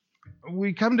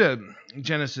we come to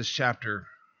Genesis chapter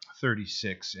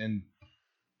 36, and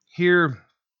here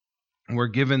we're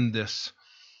given this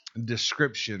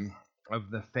description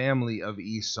of the family of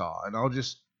Esau. And I'll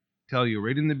just tell you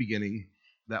right in the beginning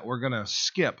that we're going to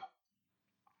skip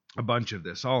a bunch of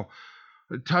this. I'll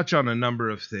touch on a number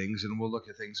of things and we'll look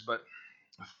at things, but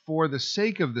for the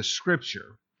sake of the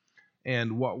scripture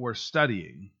and what we're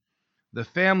studying, the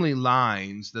family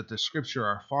lines that the scripture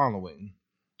are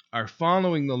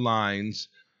following the lines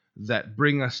that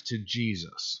bring us to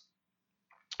Jesus.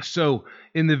 So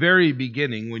in the very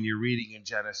beginning, when you're reading in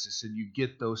Genesis and you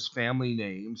get those family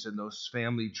names and those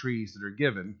family trees that are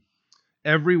given,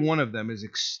 every one of them is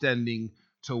extending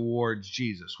towards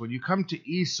Jesus. When you come to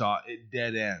Esau, it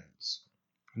dead ends.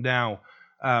 Now,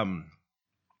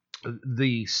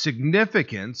 the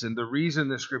significance and the reason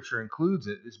the scripture includes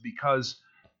it is because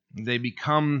they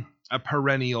become a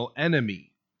perennial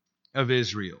enemy of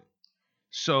Israel.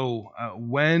 So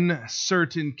when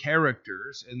certain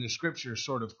characters in the scripture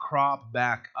sort of crop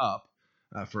back up,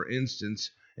 for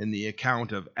instance, in the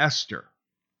account of Esther,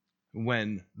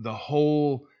 when the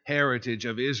whole heritage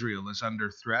of Israel is under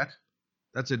threat,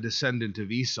 that's a descendant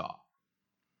of Esau.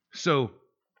 So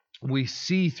we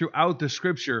see throughout the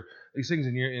scripture these things,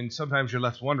 and sometimes you're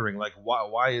left wondering, like,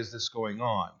 why is this going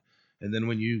on? And then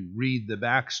when you read the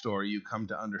backstory, you come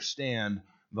to understand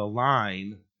the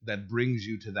line that brings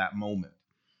you to that moment.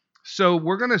 So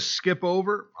we're going to skip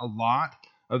over a lot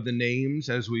of the names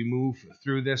as we move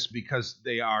through this because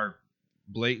they are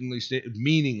blatantly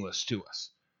meaningless to us.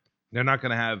 They're not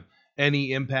going to have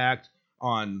any impact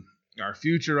on our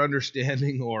future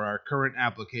understanding or our current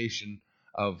application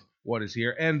of what is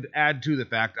here, and add to the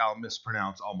fact I'll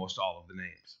mispronounce almost all of the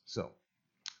names. So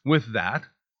with that,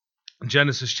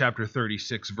 Genesis chapter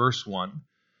 36, verse 1.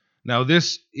 Now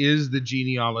this is the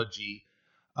genealogy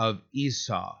of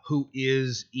Esau, who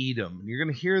is Edom. And you're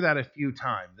going to hear that a few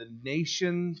times. The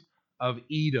nation of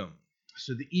Edom.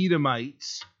 So the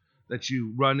Edomites that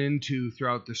you run into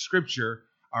throughout the scripture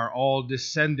are all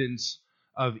descendants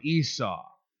of Esau.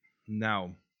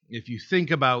 Now, if you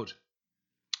think about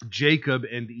Jacob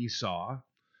and Esau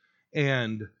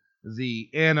and the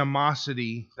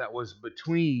animosity that was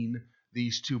between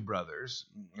these two brothers,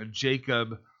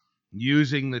 Jacob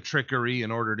using the trickery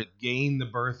in order to gain the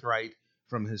birthright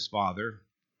from his father,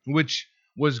 which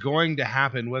was going to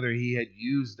happen whether he had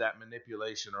used that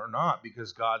manipulation or not,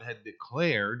 because God had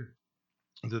declared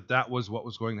that that was what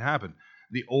was going to happen.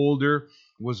 The older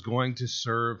was going to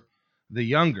serve the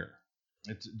younger.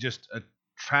 It's just a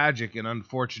tragic and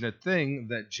unfortunate thing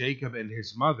that Jacob and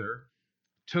his mother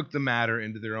took the matter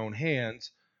into their own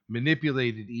hands,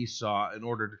 manipulated Esau in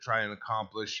order to try and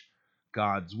accomplish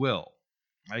God's will.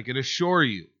 I can assure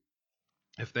you,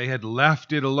 if they had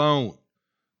left it alone,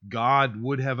 God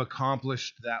would have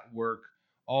accomplished that work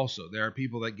also. There are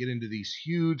people that get into these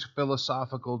huge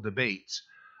philosophical debates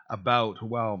about,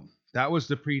 well, that was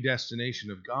the predestination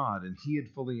of God, and he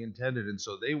had fully intended, and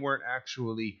so they weren't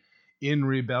actually in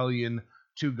rebellion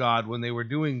to God when they were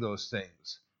doing those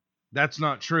things. That's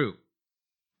not true.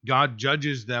 God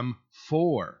judges them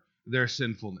for their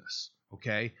sinfulness,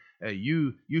 okay?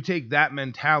 You take that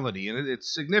mentality, and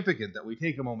it's significant that we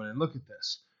take a moment and look at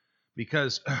this,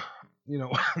 because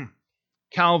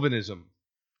Calvinism,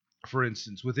 for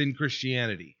instance, within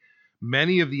Christianity,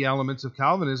 many of the elements of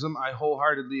Calvinism I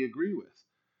wholeheartedly agree with.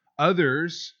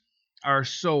 Others are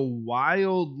so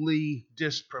wildly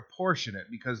disproportionate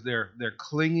because they're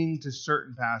clinging to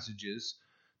certain passages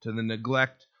to the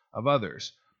neglect of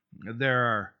others. There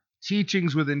are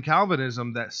teachings within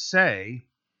Calvinism that say,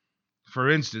 for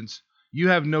instance, you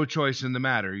have no choice in the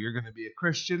matter. You're going to be a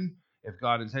Christian if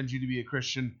God intends you to be a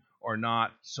Christian or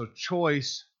not. So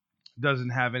choice doesn't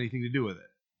have anything to do with it.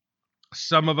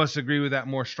 Some of us agree with that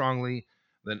more strongly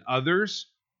than others,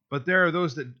 but there are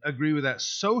those that agree with that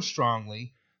so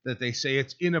strongly that they say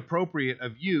it's inappropriate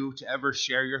of you to ever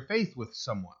share your faith with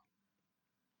someone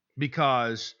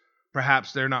because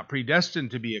perhaps they're not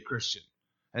predestined to be a Christian,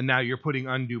 and now you're putting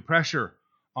undue pressure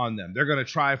on them. They're going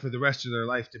to try for the rest of their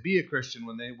life to be a Christian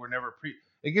when they were never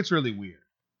It gets really weird.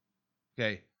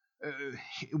 Okay,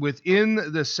 within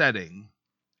the setting,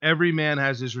 every man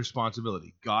has his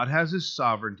responsibility. God has his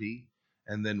sovereignty,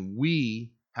 and then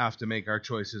we have to make our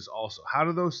choices also. How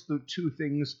do those two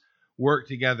things work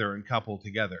together and couple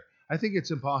together? I think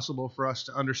it's impossible for us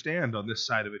to understand on this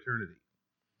side of eternity.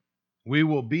 We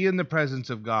will be in the presence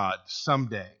of God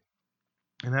someday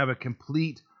and have a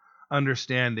complete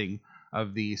understanding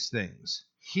of these things.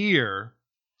 Here,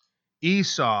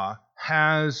 Esau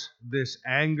has this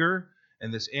anger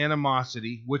and this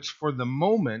animosity, which for the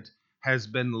moment has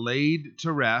been laid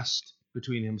to rest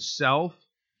between himself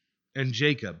and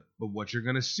Jacob. But what you're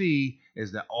going to see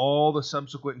is that all the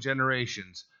subsequent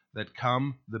generations that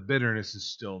come, the bitterness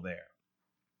is still there.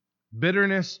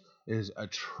 Bitterness is a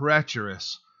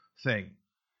treacherous thing.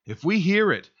 If we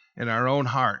hear it in our own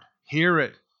heart, hear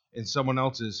it in someone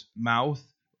else's mouth,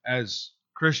 as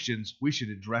Christians, we should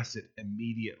address it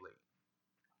immediately.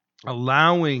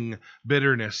 Allowing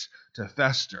bitterness to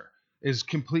fester is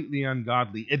completely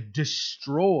ungodly. It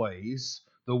destroys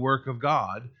the work of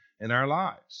God in our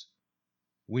lives.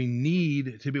 We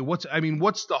need to be, what's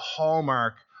the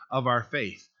hallmark of our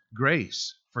faith?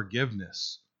 Grace,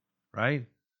 forgiveness, right?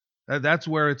 That's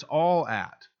where it's all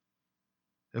at.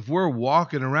 If we're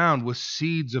walking around with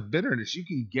seeds of bitterness, you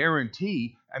can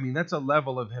guarantee, that's a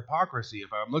level of hypocrisy.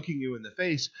 If I'm looking you in the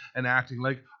face and acting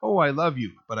like, oh, I love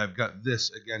you, but I've got this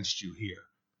against you here.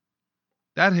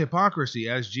 That hypocrisy,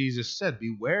 as Jesus said,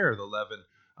 beware the leaven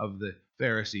of the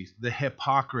Pharisees, the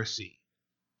hypocrisy.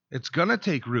 It's going to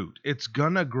take root. It's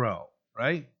going to grow,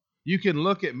 right? You can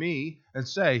look at me and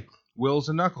say, Will's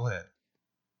a knucklehead,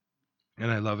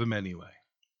 and I love him anyway.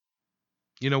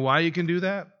 You know why you can do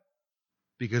that?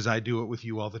 Because I do it with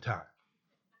you all the time.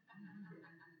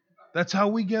 That's how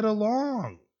we get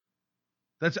along.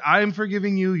 I'm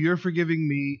forgiving you, you're forgiving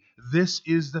me. This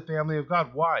is the family of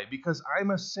God. Why? Because I'm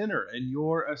a sinner and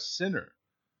you're a sinner.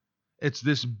 It's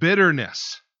this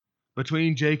bitterness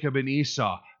between Jacob and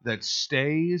Esau that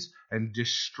stays and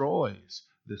destroys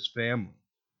this family.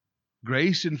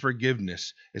 Grace and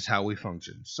forgiveness is how we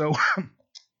function. So,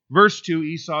 verse 2,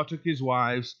 Esau took his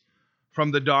wives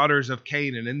from the daughters of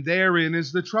Canaan, and therein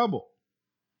is the trouble.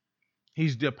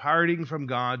 He's departing from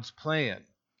God's plan.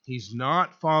 He's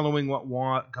not following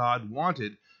what God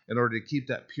wanted in order to keep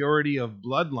that purity of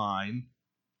bloodline,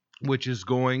 which is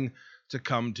going to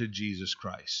come to Jesus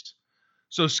Christ.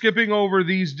 So skipping over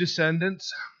these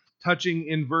descendants, touching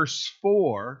in verse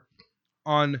 4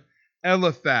 on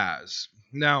Eliphaz.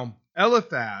 Now,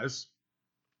 Eliphaz,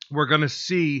 we're going to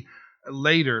see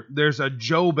later, there's a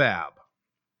Jobab.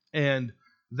 And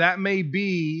that may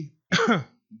be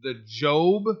the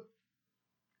Job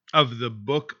of the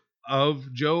book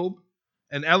of Job.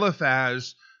 And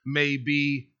Eliphaz may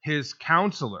be his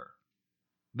counselor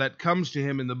that comes to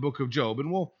him in the book of Job.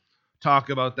 And we'll talk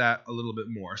about that a little bit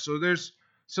more. So there's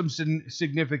some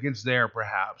significance there,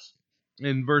 perhaps.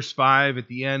 In verse 5, at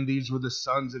the end, these were the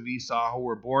sons of Esau who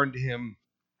were born to him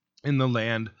in the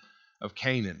land of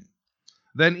Canaan.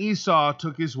 Then Esau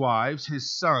took his wives,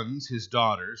 his sons, his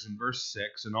daughters, in verse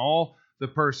 6, and all the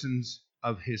persons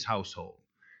of his household,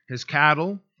 his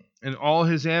cattle, and all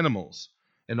his animals,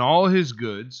 and all his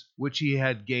goods, which he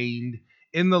had gained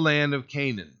in the land of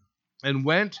Canaan, and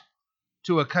went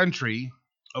to a country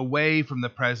away from the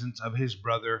presence of his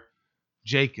brother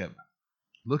Jacob.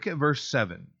 Look at verse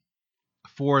 7.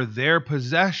 For their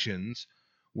possessions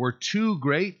were too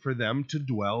great for them to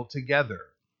dwell together,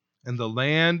 and the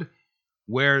land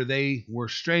where they were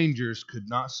strangers could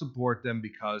not support them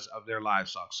because of their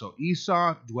livestock. So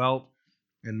Esau dwelt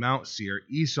in Mount Seir.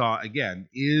 Esau, again,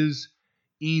 is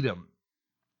Edom.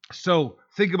 So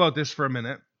think about this for a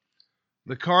minute.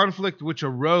 The conflict which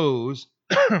arose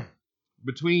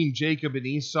between Jacob and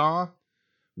Esau,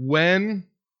 when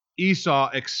Esau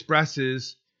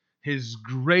expresses his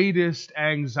greatest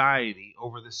anxiety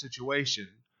over the situation,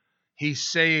 he's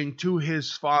saying to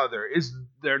his father, is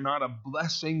there not a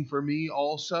blessing for me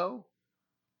also?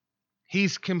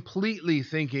 He's completely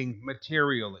thinking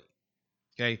materially.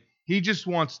 Okay? He just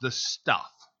wants the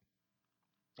stuff.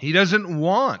 He doesn't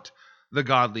want the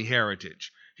godly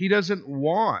heritage. He doesn't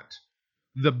want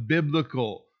the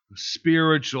biblical,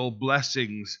 spiritual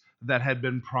blessings that had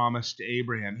been promised to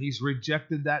Abraham. He's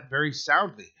rejected that very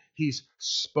soundly. He's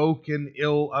spoken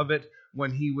ill of it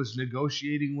when he was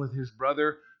negotiating with his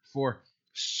brother for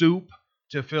soup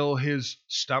to fill his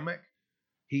stomach.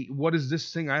 What is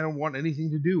this thing? I don't want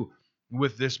anything to do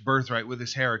with this birthright, with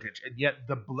this heritage. And yet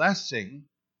the blessing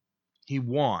he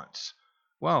wants,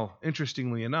 well,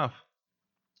 interestingly enough,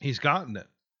 he's gotten it.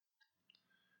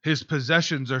 His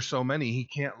possessions are so many, he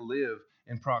can't live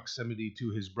in proximity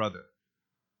to his brother.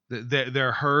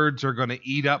 Their herds are going to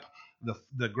eat up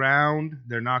the ground.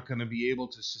 They're not going to be able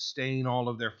to sustain all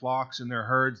of their flocks and their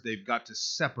herds. They've got to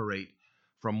separate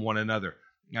from one another.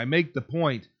 I make the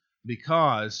point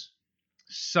because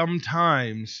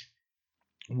sometimes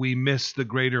we miss the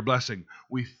greater blessing.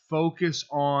 We focus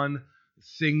on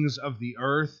things of the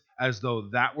earth as though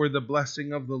that were the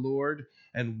blessing of the Lord.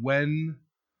 And when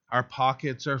our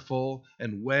pockets are full,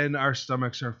 and when our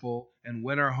stomachs are full, and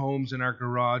when our homes and our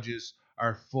garages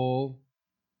are full,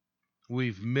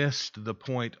 we've missed the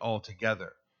point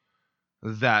altogether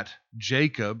that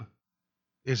Jacob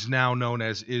is now known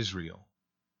as Israel.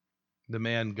 the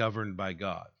man governed by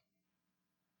God.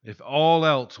 If all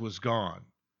else was gone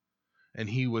and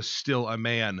he was still a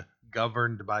man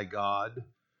governed by God,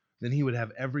 then he would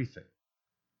have everything.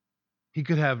 He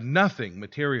could have nothing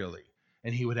materially,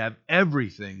 and he would have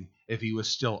everything if he was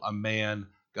still a man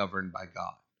governed by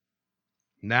God.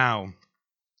 Now,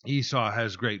 Esau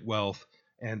has great wealth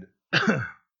and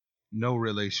no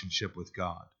relationship with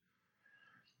God.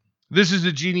 This is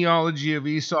the genealogy of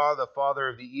Esau, the father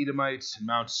of the Edomites in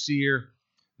Mount Seir.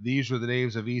 These were the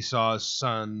names of Esau's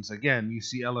sons. Again, you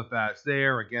see Eliphaz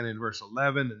there, again in verse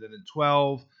 11, and then in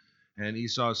 12. And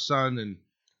Esau's son in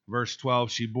verse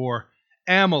 12, she bore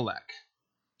Amalek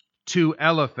to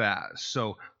Eliphaz.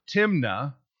 So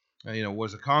Timnah,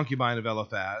 was a concubine of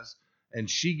Eliphaz, and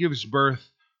she gives birth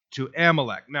to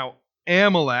Amalek. Now,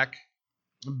 Amalek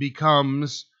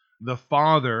becomes the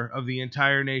father of the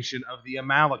entire nation of the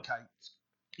Amalekites.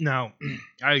 Now,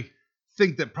 I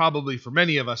think that probably for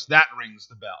many of us that rings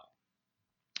the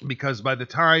bell, because by the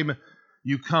time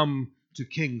you come to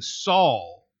King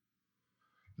Saul,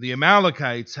 the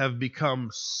Amalekites have become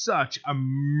such a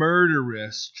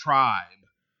murderous tribe.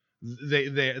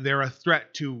 They're a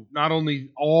threat to not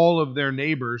only all of their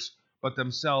neighbors, but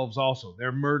themselves also.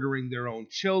 They're murdering their own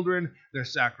children. They're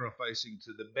sacrificing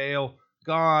to the Baal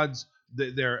gods.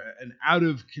 They're an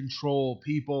out-of-control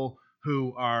people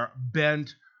who are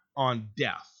bent on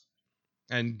death.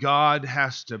 And God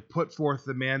has to put forth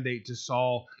the mandate to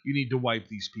Saul, you need to wipe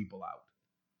these people out.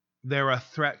 They're a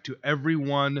threat to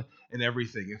everyone and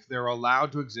everything. If they're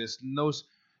allowed to exist, and those,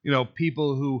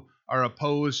 people who are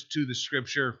opposed to the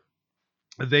scripture,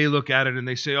 they look at it and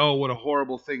they say, oh, what a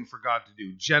horrible thing for God to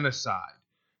do. Genocide.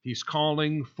 He's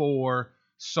calling for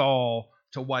Saul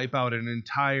to wipe out an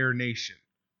entire nation.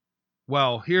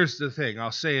 Well, here's the thing.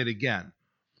 I'll say it again.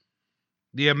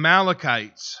 The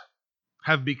Amalekites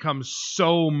have become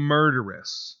so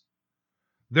murderous.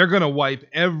 They're going to wipe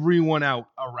everyone out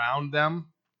around them,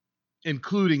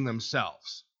 including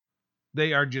themselves.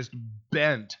 They are just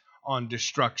bent on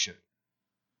destruction.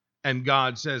 And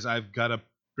God says, I've got to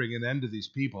bring an end to these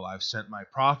people. I've sent my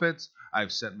prophets.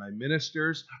 I've sent my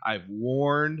ministers. I've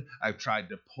warned. I've tried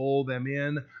to pull them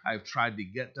in. I've tried to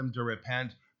get them to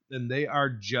repent. And they are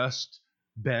just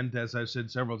bent, as I've said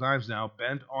several times now,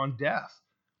 bent on death.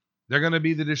 They're going to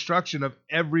be the destruction of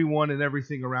everyone and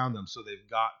everything around them. So they've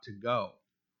got to go.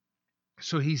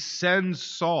 So he sends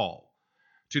Saul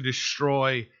to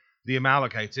destroy the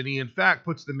Amalekites. And he, in fact,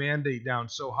 puts the mandate down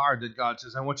so hard that God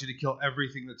says, I want you to kill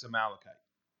everything that's Amalekite.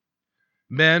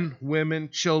 Men, women,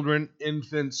 children,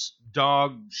 infants,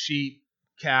 dogs, sheep,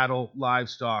 cattle,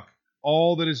 livestock,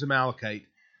 all that is Amalekite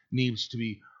needs to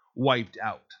be wiped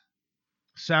out.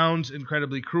 Sounds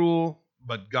incredibly cruel,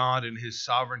 but God in his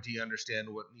sovereignty understands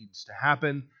what needs to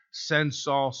happen. Sends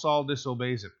Saul. Saul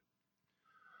disobeys him.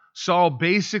 Saul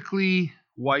basically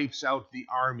wipes out the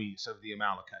armies of the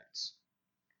Amalekites.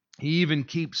 He even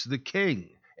keeps the king,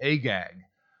 Agag,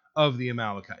 of the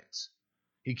Amalekites.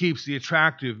 He keeps the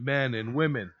attractive men and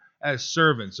women as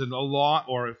servants, and a lot,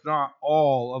 or if not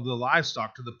all, of the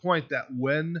livestock, to the point that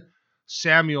when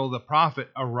Samuel the prophet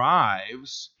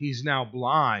arrives, he's now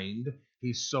blind,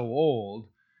 he's so old,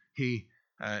 he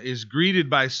is greeted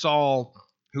by Saul,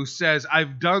 who says,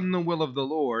 I've done the will of the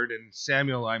Lord. And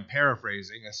Samuel, I'm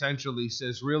paraphrasing, essentially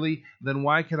says, really? Then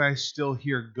why can I still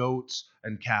hear goats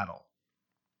and cattle?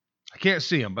 I can't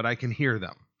see them, but I can hear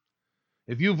them.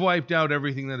 If you've wiped out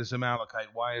everything that is Amalekite,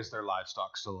 why is their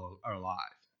livestock still alive?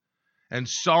 And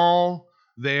Saul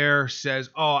there says,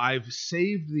 oh, I've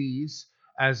saved these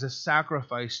as a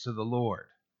sacrifice to the Lord.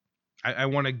 I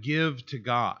want to give to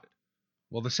God.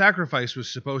 Well, the sacrifice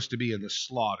was supposed to be in the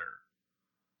slaughter.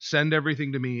 Send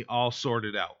everything to me, all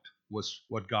sorted out, was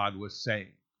what God was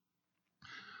saying.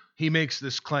 He makes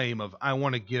this claim of, I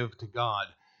want to give to God.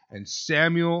 And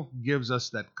Samuel gives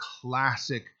us that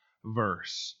classic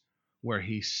verse where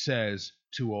he says,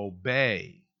 to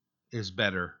obey is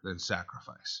better than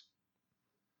sacrifice.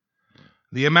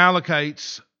 The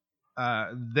Amalekites,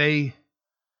 they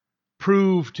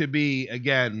prove to be,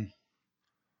 again,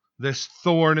 this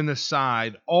thorn in the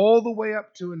side, all the way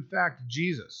up to, in fact,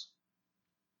 Jesus.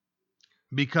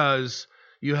 Because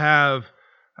you have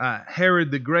Herod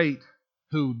the Great,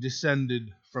 who descended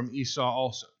from Esau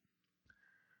also,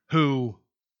 who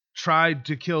tried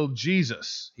to kill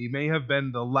Jesus. He may have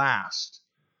been the last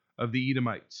of the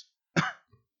Edomites.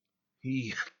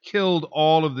 He killed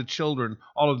all of the children,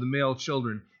 all of the male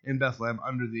children in Bethlehem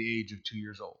under the age of 2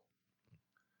 years old.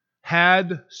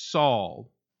 Had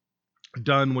Saul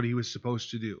done what he was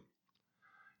supposed to do,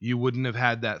 you wouldn't have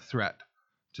had that threat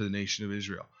to the nation of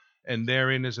Israel. And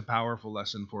therein is a powerful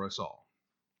lesson for us all.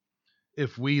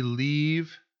 If we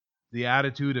leave the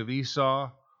attitude of Esau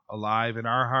alive in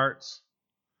our hearts,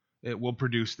 it will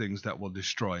produce things that will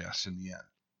destroy us in the end.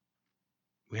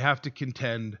 We have to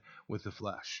contend with the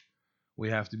flesh. We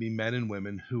have to be men and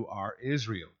women who are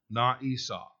Israel, not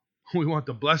Esau. We want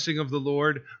the blessing of the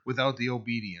Lord without the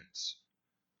obedience.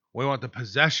 We want the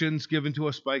possessions given to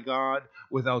us by God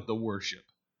without the worship.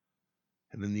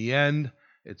 And in the end,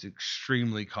 it's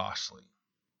extremely costly.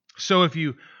 So if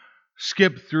you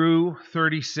skip through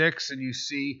 36 and you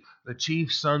see the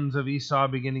chief sons of Esau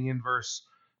beginning in verse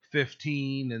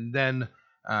 15, and then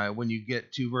when you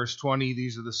get to verse 20,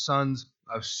 these are the sons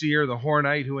of Seir the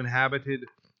Hornite who inhabited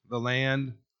the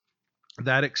land.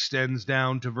 That extends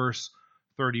down to verse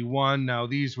 31. Now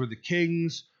these were the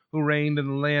kings who reigned in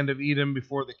the land of Edom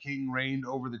before the king reigned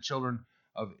over the children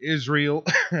of Israel.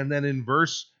 And then in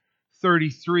verse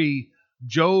 33,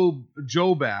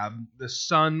 Jobab, the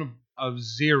son of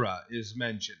Zerah, is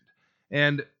mentioned.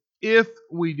 And if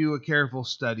we do a careful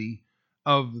study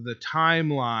of the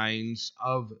timelines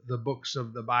of the books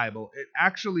of the Bible, it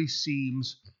actually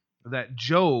seems that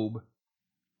Job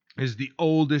is the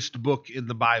oldest book in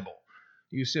the Bible.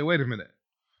 You say, wait a minute.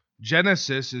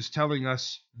 Genesis is telling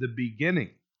us the beginning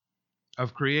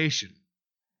of creation.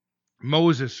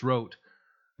 Moses wrote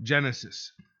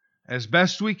Genesis. As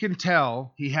best we can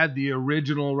tell, he had the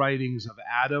original writings of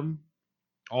Adam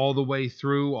all the way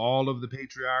through all of the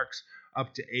patriarchs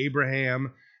up to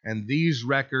Abraham. And these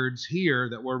records here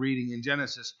that we're reading in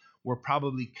Genesis were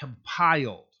probably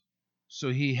compiled. So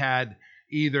he had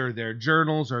either their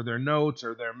journals or their notes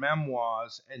or their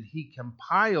memoirs, and he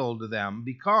compiled them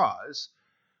because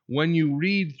when you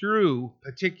read through,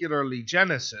 particularly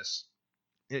Genesis,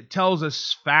 it tells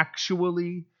us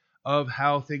factually of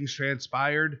how things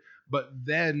transpired, but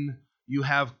then you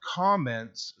have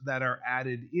comments that are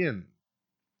added in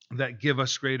that give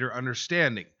us greater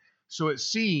understanding. So it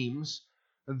seems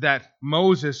that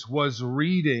Moses was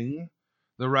reading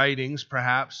the writings,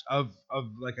 perhaps, of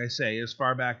like I say, as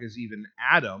far back as even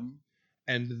Adam,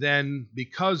 and then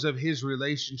because of his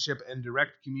relationship and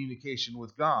direct communication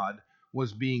with God,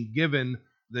 was being given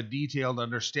the detailed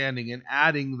understanding and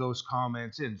adding those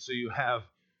comments in. So you have,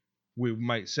 we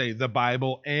might say, the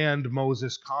Bible and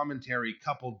Moses' commentary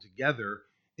coupled together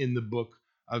in the book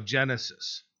of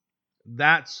Genesis.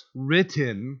 That's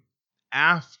written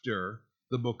after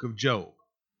the book of Job.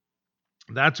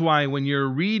 That's why when you're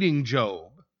reading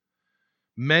Job,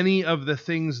 many of the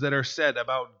things that are said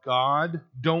about God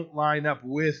don't line up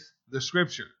with the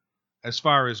scripture as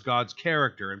far as God's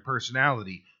character and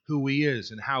personality, who he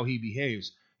is and how he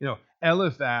behaves.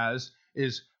 Eliphaz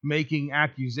is making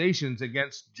accusations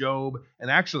against Job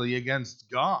and actually against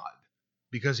God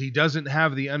because he doesn't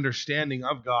have the understanding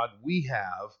of God we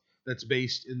have that's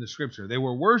based in the scripture. They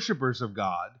were worshipers of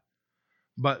God,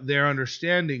 but their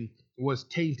understanding was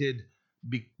tainted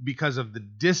because of the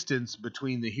distance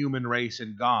between the human race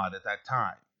and God at that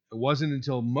time. It wasn't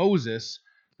until Moses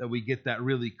that we get that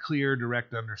really clear,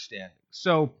 direct understanding.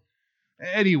 So,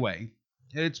 anyway,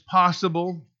 it's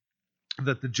possible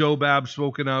that the Jobab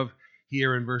spoken of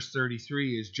here in verse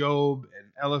 33 is Job,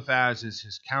 and Eliphaz is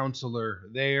his counselor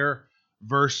there.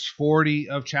 Verse 40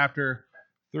 of chapter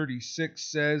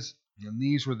 36 says, and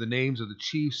these were the names of the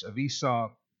chiefs of Esau,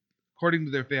 according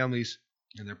to their families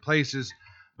and their places,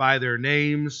 by their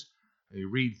names. You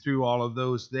read through all of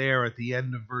those there at the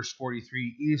end of verse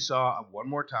 43. Esau, one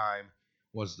more time,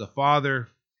 was the father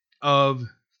of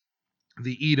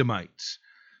the Edomites.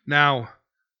 Now,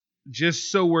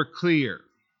 just so we're clear,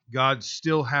 God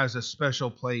still has a special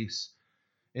place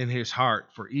in his heart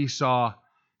for Esau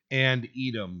and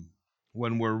Edom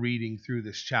when we're reading through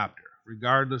this chapter.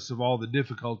 Regardless of all the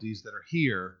difficulties that are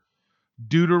here,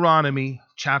 Deuteronomy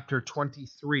chapter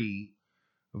 23,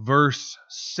 verse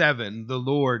 7, the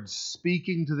Lord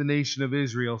speaking to the nation of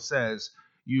Israel says,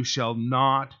 "You shall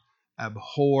not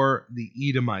abhor the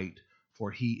Edomite,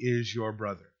 for he is your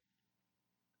brother."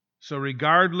 So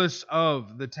regardless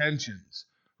of the tensions,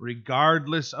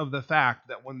 regardless of the fact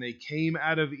that when they came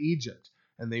out of Egypt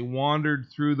and they wandered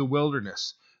through the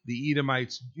wilderness, the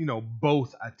Edomites,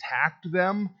 both attacked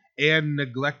them and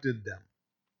neglected them,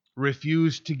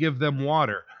 refused to give them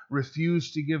water,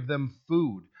 refused to give them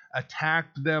food,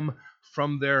 attacked them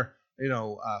from their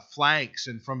flanks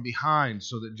and from behind,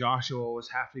 so that Joshua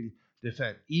was having to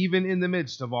defend. Even in the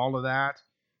midst of all of that,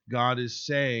 God is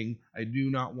saying, I do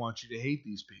not want you to hate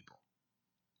these people.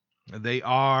 They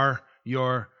are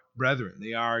your brethren.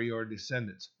 They are your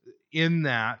descendants. In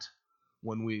that,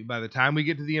 by the time we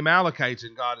get to the Amalekites,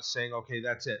 and God is saying, okay,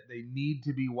 that's it. They need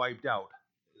to be wiped out.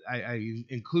 I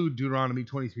include Deuteronomy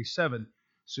 23:7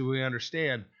 so we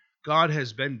understand God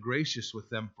has been gracious with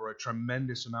them for a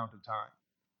tremendous amount of time.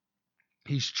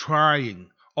 He's trying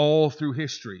all through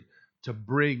history to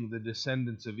bring the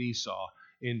descendants of Esau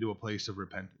into a place of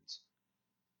repentance.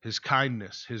 His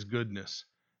kindness, his goodness,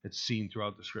 it's seen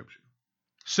throughout the scripture.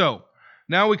 So,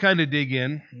 now we kind of dig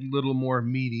in a little more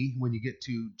meaty when you get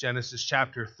to Genesis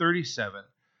chapter 37,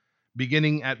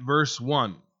 beginning at verse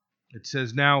 1. It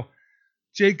says, "Now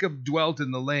Jacob dwelt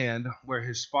in the land where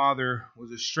his father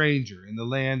was a stranger, in the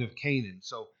land of Canaan."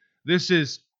 So this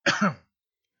is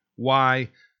why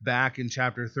back in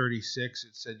chapter 36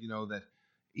 it said, that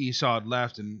Esau had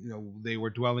left and they were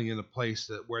dwelling in a place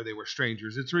where they were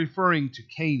strangers. It's referring to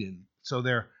Canaan. So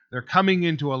they're coming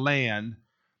into a land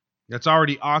that's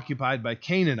already occupied by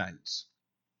Canaanites,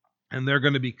 and they're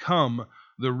going to become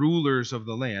the rulers of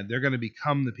the land. They're going to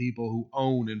become the people who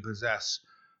own and possess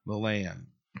the land.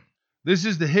 This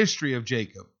is the history of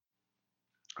Jacob.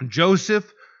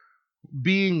 Joseph,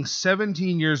 being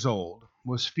 17 years old,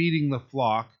 was feeding the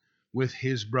flock with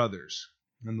his brothers,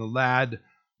 and the lad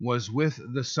was with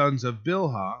the sons of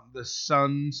Bilhah, the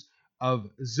sons of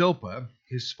Zilpah,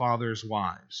 his father's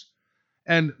wives.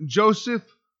 And Joseph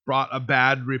brought a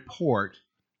bad report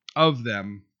of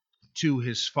them to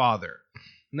his father.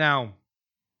 Now,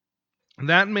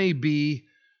 that may be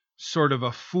sort of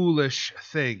a foolish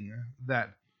thing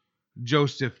that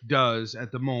Joseph does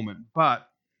at the moment, but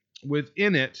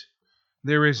within it,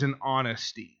 there is an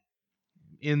honesty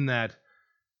in that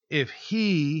if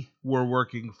he were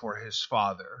working for his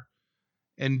father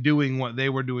and doing what they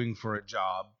were doing for a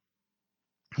job,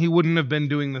 he wouldn't have been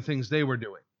doing the things they were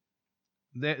doing.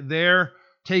 They're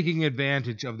taking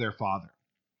advantage of their father.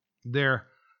 They're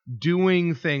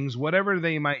doing things, whatever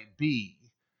they might be,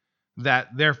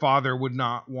 that their father would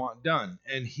not want done.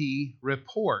 And he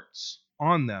reports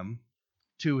on them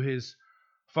to his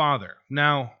father.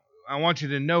 Now, I want you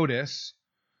to notice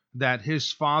that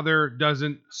his father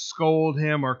doesn't scold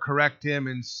him or correct him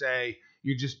and say,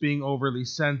 "You're just being overly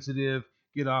sensitive,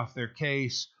 get off their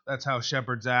case." That's how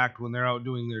shepherds act when they're out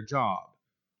doing their job.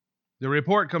 The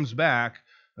report comes back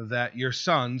that your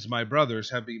sons, my brothers,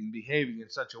 have been behaving in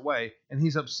such a way, and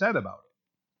he's upset about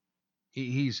it.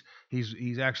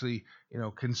 He's actually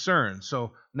concerned.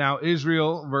 So now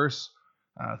Israel, verse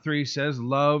 3 says,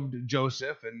 loved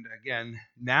Joseph, and again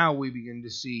now we begin to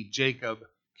see Jacob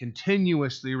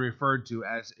continuously referred to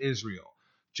as Israel.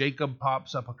 Jacob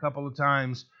pops up a couple of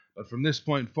times, but from this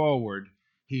point forward,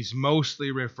 he's mostly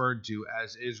referred to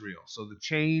as Israel. So the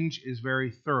change is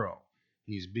very thorough.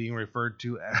 He's being referred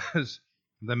to as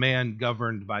the man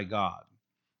governed by God.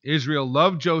 Israel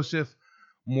loved Joseph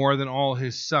more than all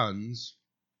his sons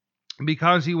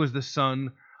because he was the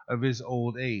son of his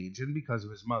old age and because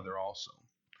of his mother also.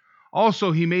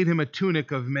 Also, he made him a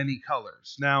tunic of many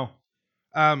colors. Now,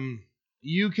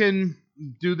 you can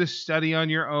do this study on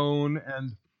your own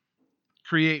and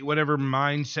create whatever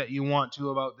mindset you want to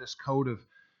about this coat of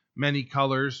many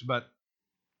colors, but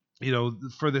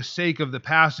for the sake of the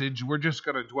passage, we're just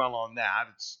going to dwell on that.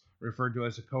 It's referred to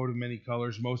as a coat of many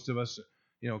colors. Most of us,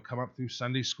 come up through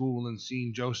Sunday school and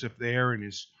seen Joseph there in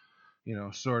his,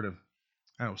 sort of,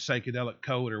 psychedelic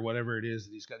coat or whatever it is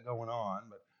that he's got going on.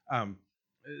 But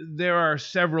there are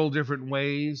several different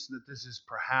ways that this is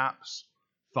perhaps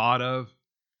thought of.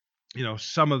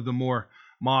 Some of the more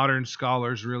modern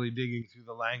scholars really digging through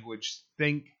the language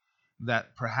think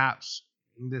that perhaps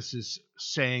this is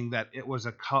saying that it was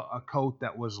a coat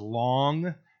that was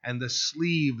long and the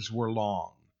sleeves were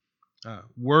long.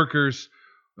 Workers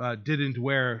didn't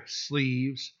wear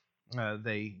sleeves.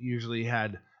 They usually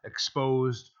had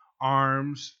exposed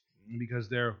arms because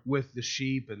they're with the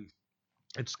sheep and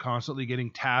it's constantly getting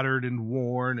tattered and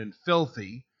worn and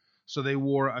filthy. So they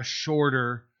wore a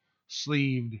shorter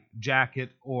sleeved jacket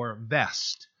or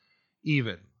vest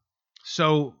even.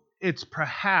 So it's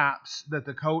perhaps that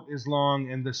the coat is long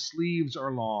and the sleeves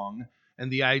are long, and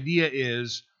the idea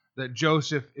is that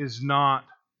Joseph is not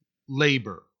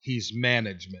labor, he's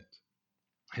management.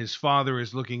 His father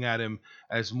is looking at him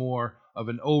as more of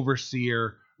an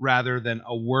overseer rather than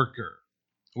a worker,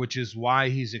 which is why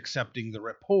he's accepting the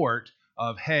report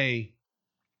of, hey,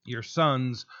 your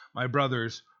sons, my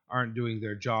brothers, aren't doing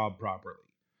their job properly.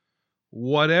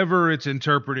 Whatever it's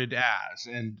interpreted as,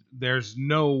 and there's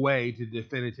no way to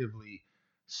definitively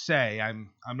say.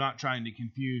 I'm not trying to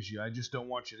confuse you. I just don't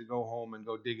want you to go home and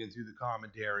go digging through the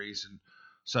commentaries and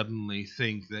suddenly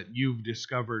think that you've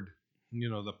discovered,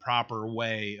 the proper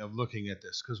way of looking at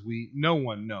this, because no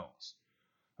one knows.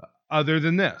 Other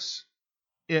than this,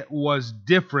 it was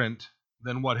different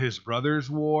than what his brothers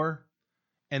wore,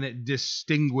 and it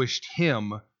distinguished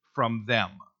him from them.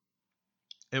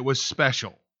 It was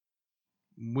special.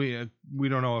 We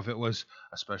don't know if it was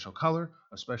a special color,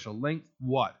 a special length,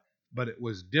 what. but it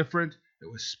was different,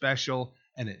 it was special,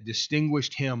 and it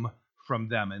distinguished him from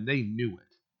them, and they knew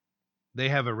it. They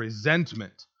have a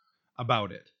resentment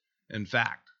about it, in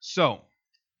fact. So,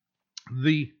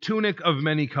 the tunic of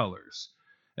many colors.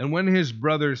 And when his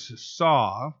brothers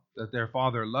saw that their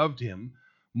father loved him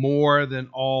more than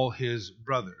all his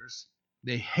brothers,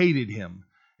 they hated him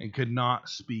and could not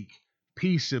speak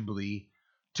peaceably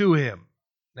to him.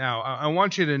 Now, I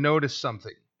want you to notice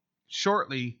something.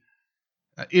 Shortly,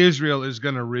 Israel is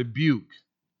going to rebuke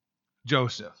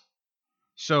Joseph.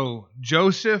 So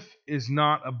Joseph is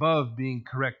not above being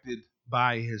corrected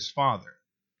by his father.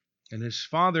 And his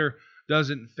father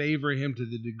doesn't favor him to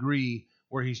the degree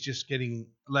where he's just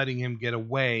letting him get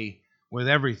away with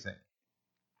everything.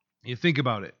 You think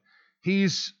about it.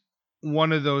 He's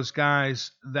one of those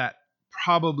guys that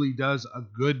probably does a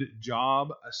good job,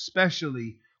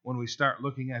 especially when we start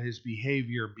looking at his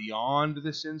behavior beyond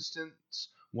this instance,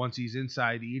 once he's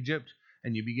inside Egypt,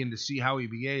 and you begin to see how he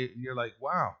behaved. You're like,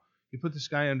 wow, you put this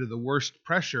guy under the worst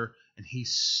pressure, and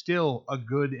he's still a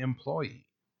good employee.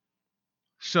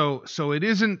 So it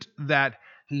isn't that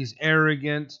he's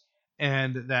arrogant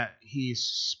and that he's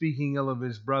speaking ill of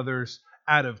his brothers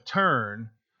out of turn,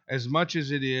 as much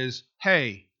as it is,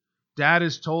 hey, Dad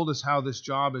has told us how this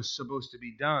job is supposed to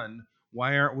be done.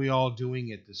 Why aren't we all doing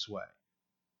it this way?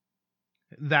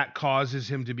 That causes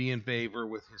him to be in favor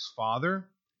with his father,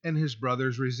 and his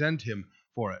brothers resent him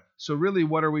for it. So really,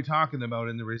 what are we talking about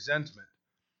in the resentment?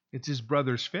 It's his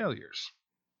brother's failures.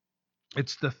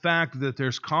 It's the fact that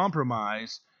there's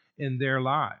compromise in their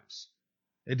lives.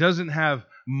 It doesn't have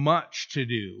much to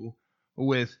do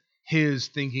with his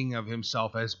thinking of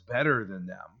himself as better than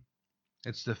them.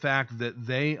 It's the fact that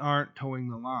they aren't towing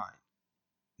the line.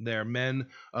 They're men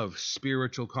of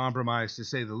spiritual compromise, to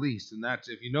say the least. And that's,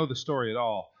 if you know the story at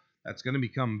all, that's going to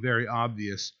become very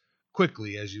obvious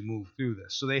quickly as you move through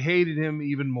this. So they hated him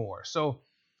even more. So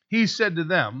he said to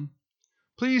them,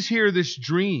 please hear this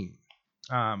dream.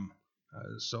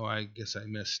 So I guess I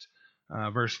missed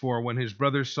verse 4. When his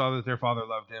brothers saw that their father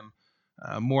loved him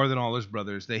more than all his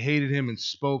brothers, they hated him and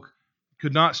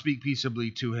could not speak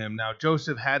peaceably to him. Now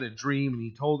Joseph had a dream, and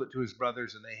he told it to his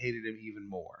brothers, and they hated him even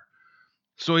more.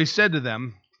 So he said to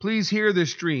them, please hear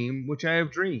this dream which I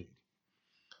have dreamed.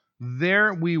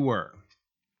 There we were,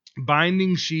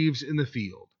 binding sheaves in the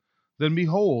field. Then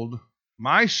behold,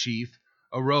 my sheaf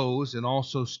arose and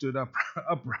also stood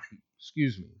upright.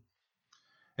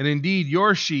 And indeed,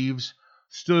 your sheaves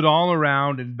stood all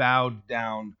around and bowed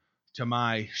down to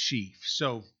my sheaf.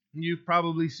 So you've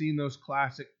probably seen those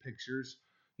classic pictures,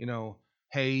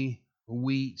 hay,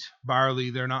 wheat, barley.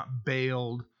 They're not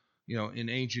baled, in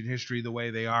ancient history the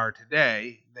way they are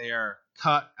today. They are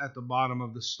cut at the bottom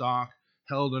of the stalk,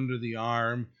 held under the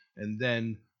arm, and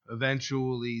then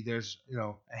eventually there's,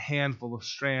 a handful of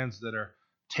strands that are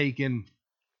taken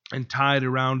and tied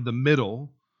around the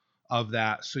middle of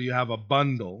that, so you have a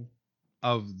bundle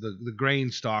of the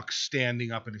grain stalks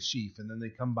standing up in a sheaf, and then they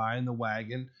come by in the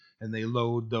wagon and they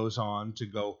load those on to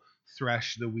go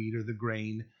thresh the wheat or the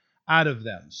grain out of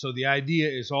them. So the idea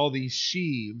is all these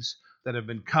sheaves that have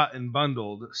been cut and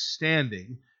bundled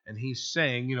standing, and he's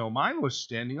saying, mine was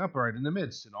standing upright in the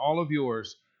midst, and all of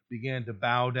yours began to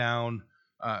bow down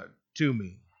to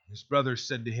me. His brothers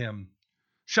said to him,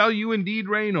 shall you indeed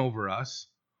reign over us?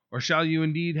 Or shall you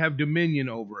indeed have dominion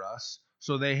over us?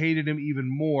 So they hated him even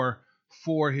more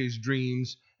for his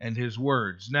dreams and his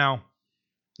words. Now,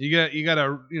 you got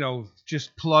to,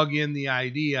 just plug in the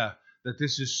idea that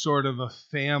this is sort of a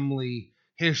family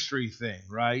history thing,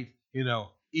 right?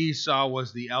 Esau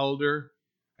was the elder,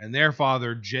 and their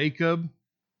father Jacob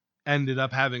ended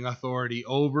up having authority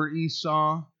over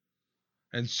Esau.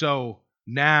 And so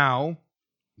now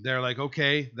they're like,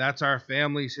 okay, that's our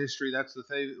family's history. That's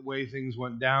the way things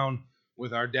went down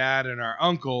with our dad and our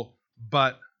uncle.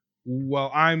 But,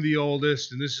 I'm the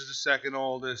oldest, and this is the second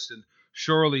oldest, and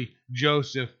surely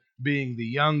Joseph, being the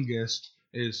youngest,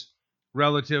 is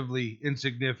relatively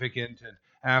insignificant. And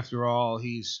after all,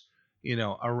 he's,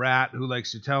 a rat who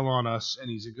likes to tell on us, and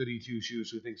he's a goody two-shoes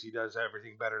who thinks he does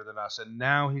everything better than us. And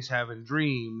now he's having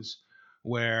dreams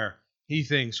where he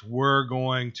thinks we're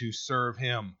going to serve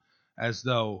him, as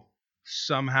though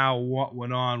somehow what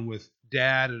went on with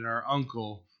dad and our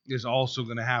uncle is also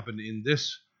going to happen in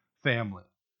this family.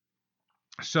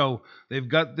 So they've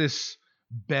got this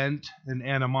bent and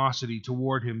animosity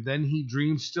toward him. Then he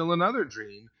dreamed still another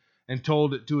dream and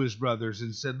told it to his brothers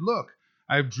and said, look,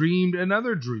 I've dreamed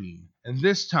another dream, and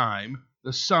this time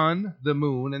the sun, the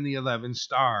moon, and the 11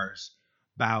 stars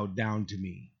bowed down to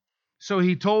me. So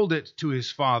he told it to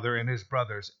his father and his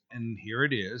brothers, and here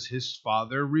it is. His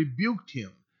father rebuked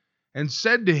him and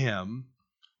said to him,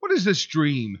 what What is this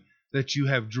dream that you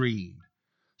have dreamed?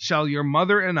 Shall your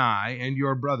mother and I and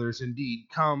your brothers indeed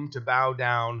come to bow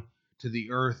down to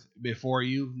the earth before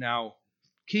you?" Now,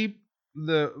 keep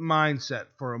the mindset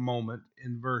for a moment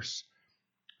in verse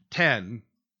 10,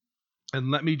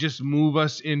 and let me just move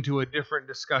us into a different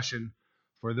discussion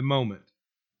for the moment.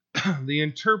 The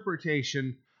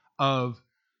interpretation of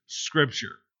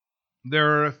Scripture.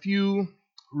 There are a few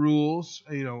rules.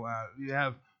 You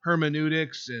have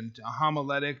hermeneutics and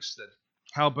homiletics that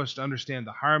help us to understand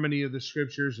the harmony of the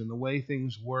Scriptures and the way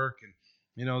things work.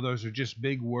 And, those are just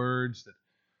big words that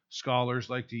scholars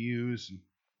like to use and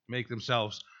make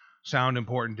themselves sound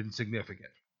important and significant.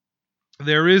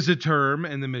 There is a term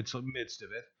in the midst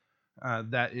of it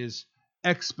that is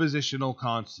expositional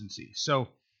constancy. So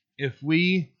if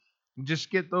we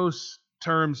just get those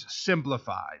terms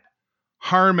simplified,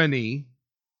 harmony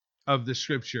of the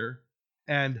Scripture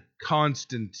and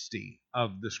constancy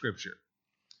of the Scripture.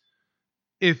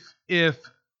 If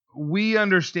we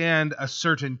understand a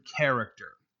certain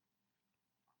character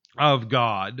of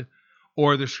God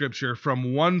or the Scripture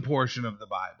from one portion of the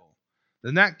Bible,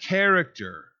 then that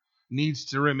character needs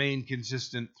to remain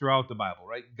consistent throughout the Bible,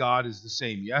 right? God is the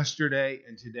same yesterday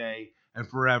and today and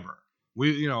forever.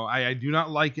 I do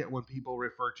not like it when people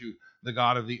refer to the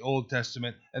God of the Old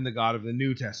Testament and the God of the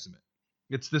New Testament.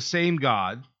 It's the same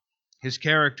God. His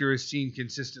character is seen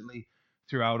consistently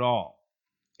throughout all.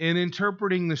 In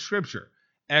interpreting the Scripture,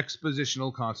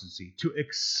 expositional constancy, to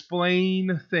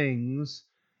explain things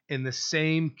in the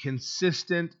same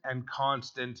consistent and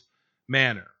constant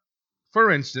manner.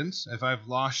 For instance, if I've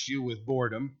lost you with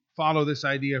boredom, follow this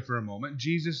idea for a moment.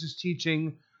 Jesus is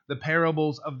teaching the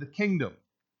parables of the kingdom,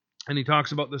 and he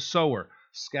talks about the sower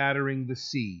scattering the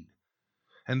seed.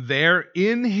 And there,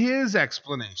 in his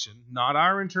explanation, not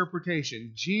our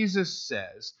interpretation, Jesus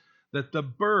says that the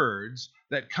birds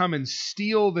that come and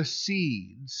steal the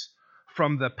seeds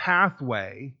from the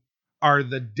pathway are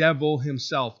the devil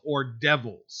himself, or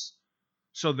devils.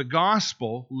 So the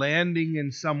gospel landing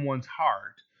in someone's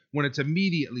heart when it's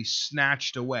immediately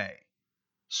snatched away,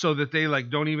 so that they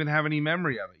don't even have any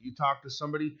memory of it. You talk to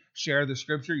somebody, share the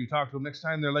Scripture, you talk to them next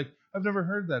time, they're like, "I've never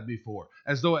heard that before,"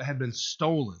 as though it had been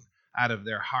stolen out of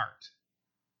their heart.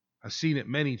 I've seen it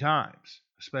many times,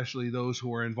 especially those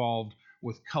who are involved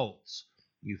with cults.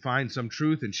 You find some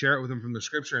truth and share it with them from the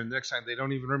Scripture, and the next time they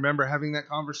don't even remember having that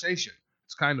conversation.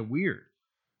 It's kind of weird.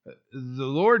 The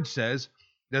Lord says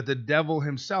that the devil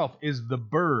himself is the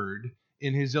bird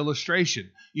in his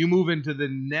illustration. You move into the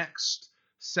next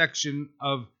section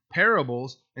of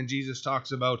parables, and Jesus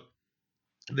talks about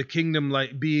the kingdom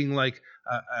being like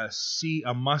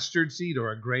a mustard seed,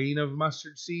 or a grain of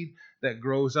mustard seed that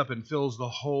grows up and fills the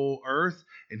whole earth.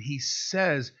 And he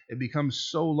says it becomes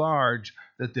so large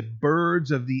that the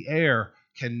birds of the air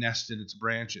can nest in its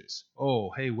branches.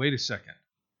 Oh, hey, wait a second.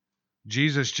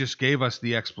 Jesus just gave us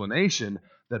the explanation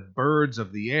that birds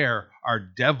of the air are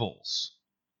devils.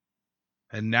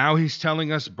 And now he's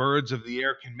telling us birds of the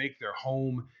air can make their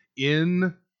home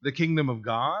in the kingdom of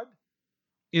God,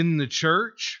 in the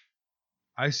church.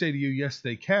 I say to you, yes,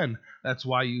 they can. That's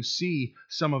why you see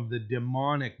some of the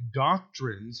demonic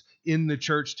doctrines in the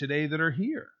church today that are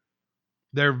here.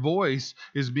 Their voice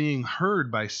is being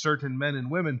heard by certain men and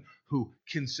women who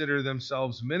consider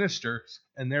themselves ministers,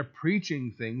 and they're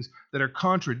preaching things that are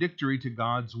contradictory to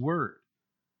God's word.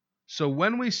 So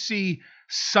when we see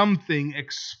something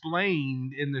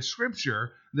explained in the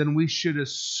Scripture, then we should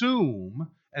assume,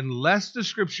 unless the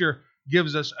Scripture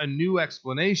gives us a new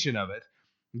explanation of it,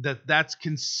 that that's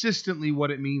consistently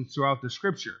what it means throughout the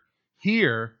Scripture.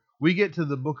 Here, we get to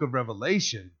the book of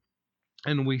Revelation,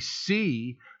 and we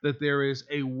see that there is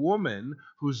a woman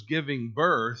who's giving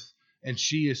birth, and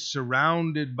she is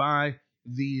surrounded by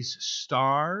these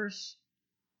stars.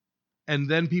 And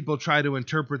then people try to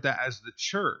interpret that as the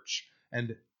church,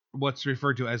 and what's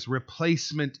referred to as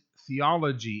replacement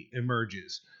theology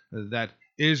emerges, that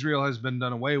Israel has been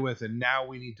done away with, and now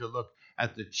we need to look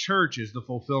at the church as the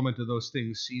fulfillment of those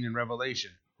things seen in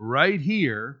Revelation. Right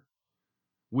here,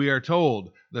 we are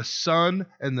told the sun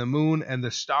and the moon and the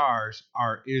stars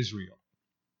are Israel.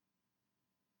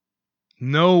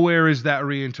 Nowhere is that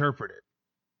reinterpreted.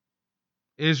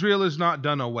 Israel is not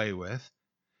done away with.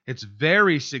 It's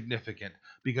very significant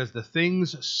because the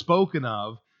things spoken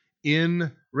of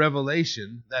in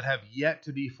Revelation that have yet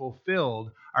to be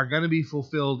fulfilled are going to be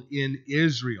fulfilled in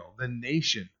Israel, the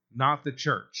nation, not the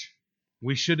church.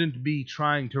 We shouldn't be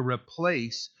trying to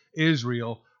replace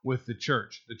Israel with the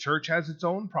church. The church has its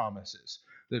own promises.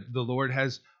 The Lord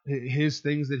has his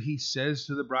things that he says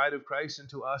to the bride of Christ and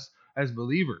to us as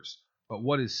believers. But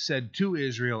what is said to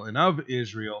Israel and of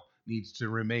Israel needs to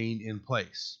remain in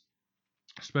place,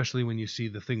 especially when you see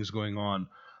the things going on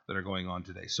that are going on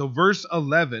today. So verse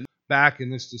 11, back in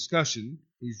this discussion,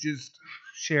 he's just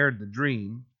shared the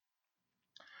dream.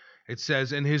 It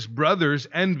says, and his brothers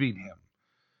envied him,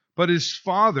 but his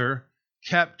father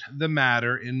kept the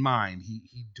matter in mind.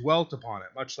 He dwelt upon it,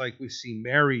 much like we see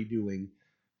Mary doing,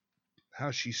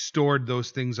 how she stored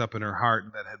those things up in her heart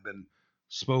that had been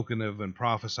spoken of and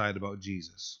prophesied about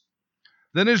Jesus.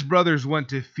 Then his brothers went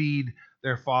to feed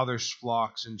their father's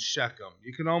flocks in Shechem.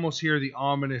 You can almost hear the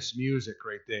ominous music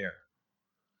right there.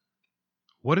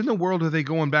 What in the world are they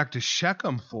going back to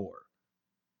Shechem for?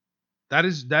 That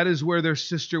is where their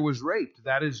sister was raped.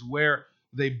 That is where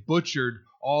they butchered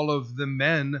all of the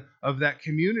men of that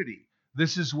community.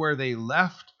 This is where they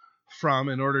left from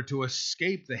in order to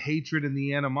escape the hatred and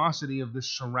the animosity of the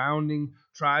surrounding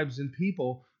tribes and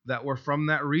people that were from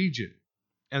that region.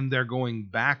 And they're going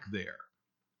back there.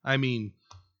 I mean,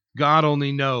 God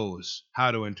only knows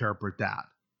how to interpret that.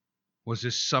 Was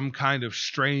this some kind of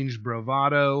strange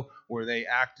bravado? Were they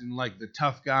acting like the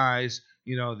tough guys?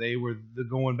 They were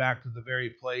going back to the very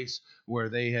place where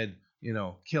they had,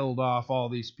 killed off all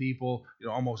these people,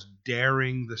 almost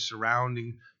daring the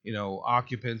surrounding,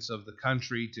 occupants of the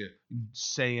country to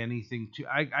say anything to.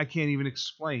 I can't even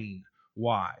explain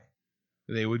why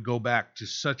they would go back to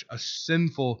such a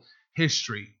sinful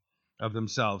history of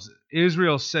themselves.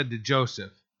 Israel said to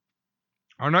Joseph,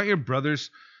 are not your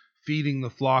brothers feeding the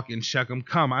flock in Shechem?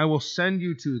 Come, I will send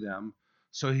you to them.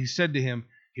 So he said to him,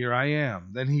 here I am.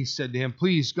 Then he said to him,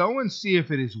 please go and see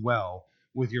if it is well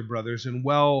with your brothers and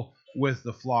well with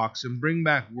the flocks, and bring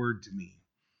back word to me.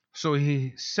 So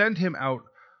he sent him out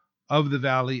of the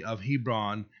valley of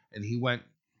Hebron, and he went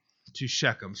to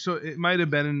Shechem. So it might have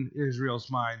been in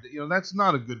Israel's mind that, that's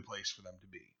not a good place for them to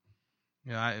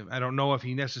be. I don't know if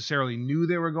he necessarily knew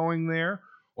they were going there,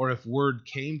 or if word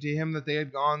came to him that they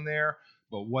had gone there.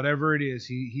 But whatever it is,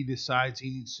 he decides he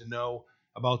needs to know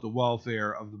about the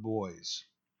welfare of the boys.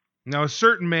 Now a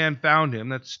certain man found him,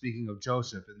 that's speaking of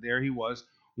Joseph, and there he was,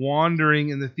 wandering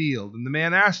in the field. And the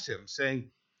man asked him, saying,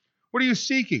 what are you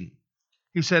seeking?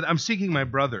 He said, I'm seeking my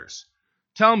brothers.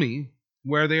 Tell me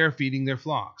where they are feeding their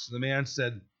flocks. And the man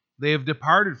said, they have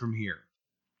departed from here.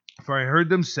 For I heard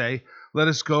them say, let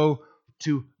us go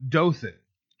to Dothan.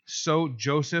 So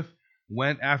Joseph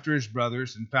went after his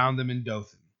brothers and found them in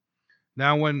Dothan.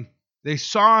 Now when they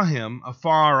saw him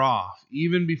afar off,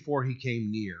 even before he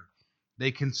came near,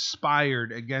 they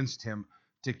conspired against him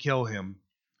to kill him.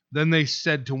 Then they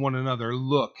said to one another,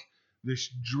 look, this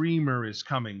dreamer is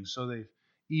coming. So they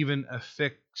even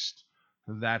affixed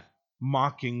that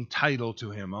mocking title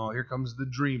to him. Oh, here comes the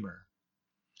dreamer.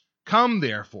 Come,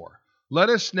 therefore, let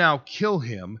us now kill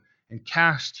him and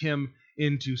cast him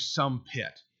into some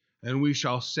pit. And we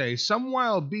shall say, some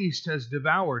wild beast has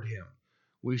devoured him.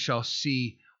 We shall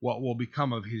see what will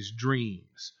become of his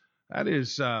dreams. That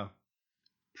is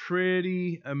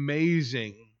pretty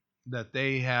amazing that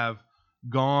they have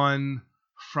gone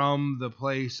from the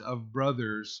place of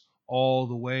brothers all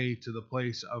the way to the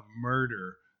place of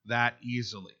murder that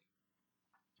easily.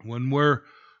 When we're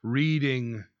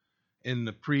reading in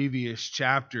the previous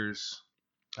chapters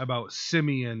about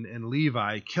Simeon and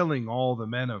Levi killing all the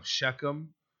men of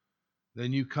Shechem,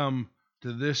 then you come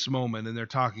to this moment and they're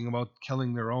talking about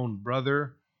killing their own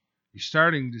brother. You're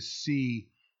starting to see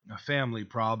a family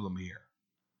problem here.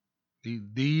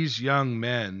 These young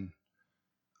men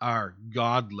are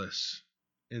godless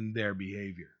in their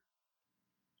behavior.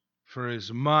 For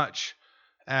as much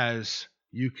as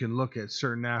you can look at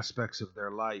certain aspects of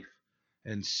their life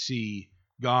and see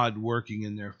God working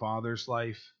in their father's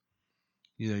life,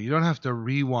 you don't have to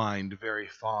rewind very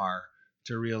far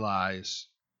to realize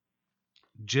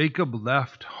Jacob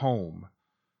left home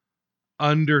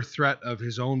under threat of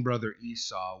his own brother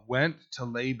Esau, went to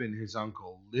Laban, his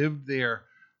uncle, lived there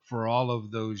for all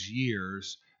of those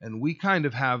years. And we kind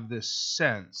of have this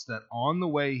sense that on the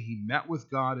way he met with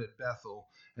God at Bethel,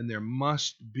 and there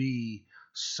must be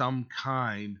some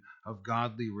kind of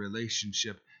godly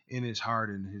relationship in his heart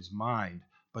and his mind.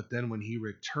 But then when he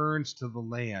returns to the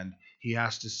land, he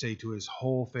has to say to his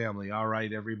whole family, all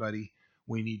right, everybody,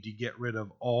 we need to get rid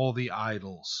of all the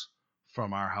idols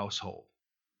from our household.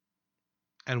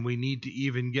 And we need to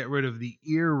even get rid of the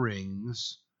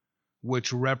earrings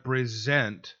which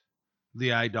represent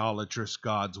the idolatrous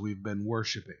gods we've been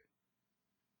worshiping.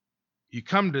 You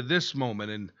come to this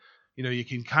moment and, you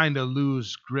can kind of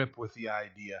lose grip with the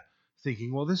idea,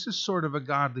 thinking, well, this is sort of a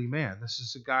godly man. This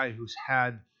is a guy who's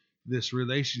had this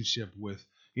relationship with,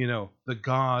 the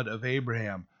God of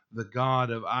Abraham, the God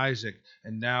of Isaac,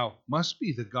 and now must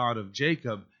be the God of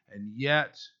Jacob. And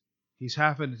yet He's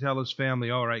having to tell his family,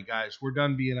 all right, guys, we're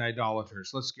done being idolaters.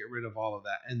 Let's get rid of all of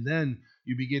that. And then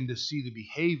you begin to see the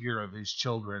behavior of his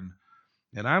children.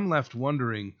 And I'm left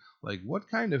wondering, like, what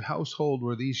kind of household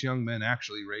were these young men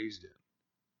actually raised in?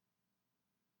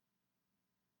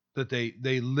 That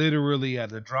they literally, at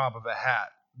the drop of a hat,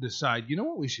 decide, you know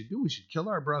what we should do? We should kill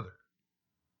our brother.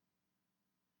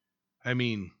 I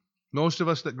mean, most of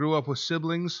us that grew up with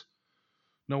siblings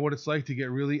know what it's like to get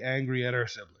really angry at our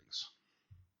siblings.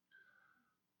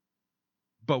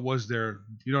 But was there,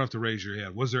 you don't have to raise your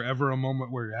hand, was there ever a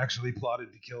moment where you actually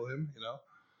plotted to kill him,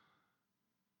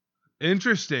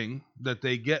 Interesting that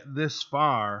they get this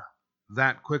far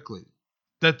that quickly,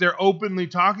 that they're openly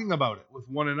talking about it with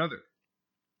one another.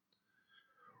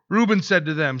 Reuben said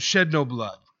to them, shed no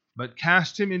blood, but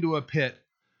cast him into a pit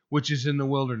which is in the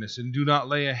wilderness, and do not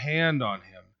lay a hand on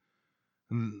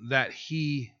him, that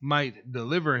he might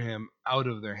deliver him out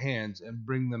of their hands and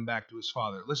bring them back to his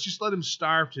father. Let's just let him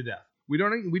starve to death. We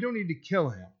don't need to kill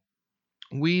him.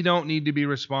 We don't need to be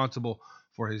responsible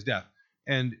for his death.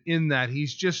 And in that,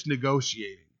 he's just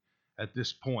negotiating at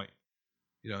this point.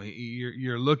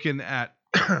 You're looking at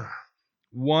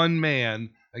one man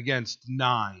against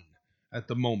 9 at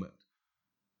the moment.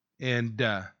 And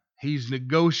he's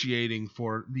negotiating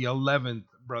for the 11th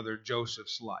brother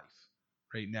Joseph's life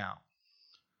right now.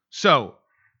 So,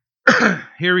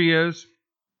 here he is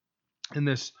in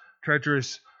this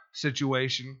treacherous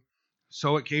situation.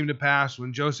 So it came to pass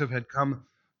when Joseph had come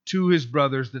to his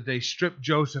brothers that they stripped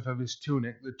Joseph of his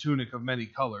tunic, the tunic of many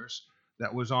colors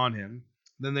that was on him.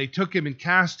 Then they took him and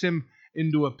cast him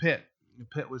into a pit. The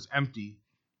pit was empty.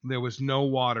 There was no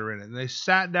water in it. And they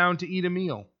sat down to eat a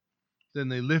meal. Then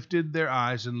they lifted their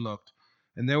eyes and looked,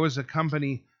 and there was a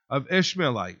company of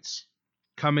Ishmaelites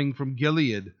coming from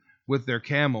Gilead with their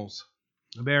camels,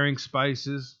 bearing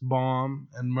spices, balm,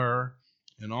 and myrrh,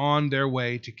 and on their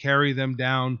way to carry them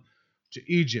down to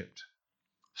Egypt.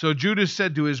 So Judah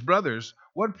said to his brothers,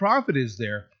 what profit is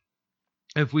there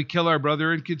if we kill our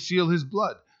brother and conceal his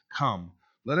blood? Come,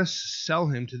 let us sell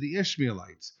him to the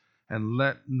Ishmaelites, and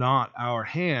let not our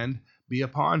hand be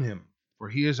upon him, for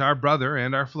he is our brother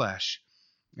and our flesh.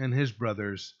 And his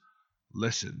brothers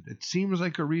listened. It seems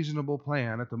like a reasonable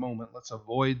plan at the moment. Let's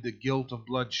avoid the guilt of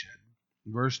bloodshed.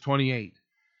 Verse 28.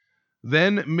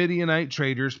 Then Midianite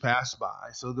traders passed by,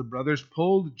 so the brothers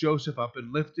pulled Joseph up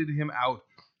and lifted him out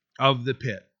of the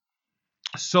pit,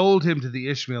 sold him to the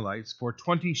Ishmaelites for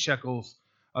 20 shekels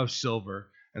of silver,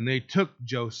 and they took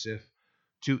Joseph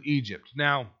to Egypt.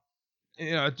 Now,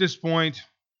 at this point,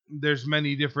 there's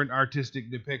many different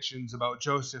artistic depictions about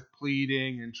Joseph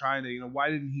pleading and trying to, why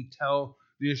didn't he tell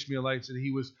the Ishmaelites that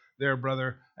he was their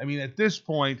brother? I mean, at this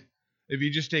point, if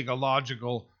you just take a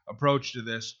logical approach to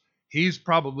this, he's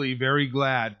probably very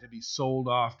glad to be sold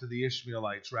off to the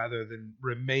Ishmaelites rather than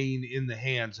remain in the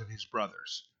hands of his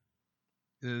brothers.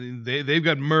 They've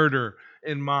got murder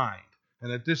in mind.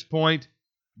 And at this point,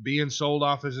 being sold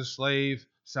off as a slave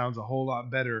sounds a whole lot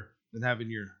better than having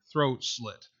your throat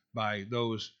slit by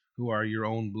those who are your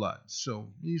own blood. So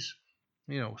he's,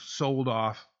 sold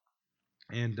off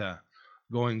and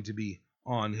going to be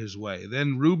on his way.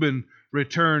 Then Reuben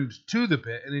returned to the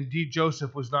pit, and indeed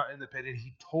Joseph was not in the pit, and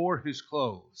he tore his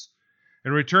clothes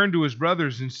and returned to his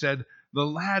brothers and said, the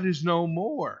lad is no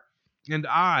more, and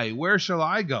I, where shall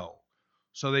I go?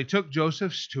 So they took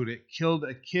Joseph's tunic, killed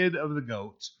a kid of the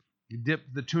goats,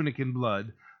 dipped the tunic in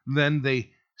blood. Then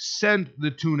they sent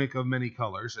the tunic of many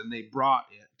colors, and they brought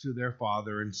it to their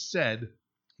father and said,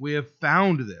 we have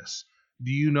found this.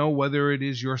 Do you know whether it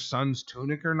is your son's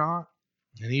tunic or not?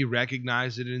 And he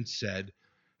recognized it and said,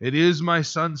 it is my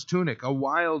son's tunic. A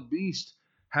wild beast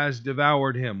has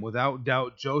devoured him. Without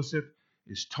doubt, Joseph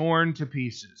is torn to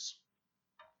pieces.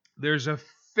 There's a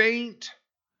faint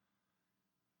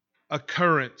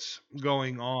occurrence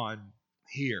going on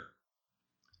here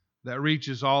that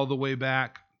reaches all the way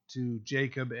back to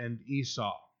Jacob and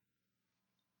Esau.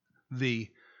 The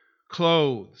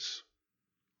clothes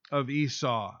of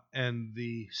Esau and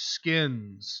the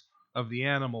skins of the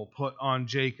animal put on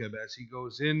Jacob as he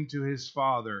goes into his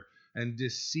father and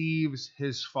deceives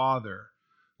his father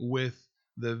with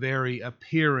the very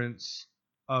appearance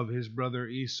of his brother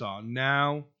Esau.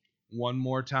 Now, one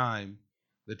more time,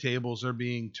 the tables are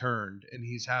being turned, and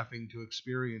he's having to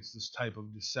experience this type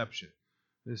of deception.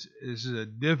 This is a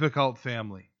difficult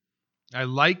family. I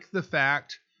like the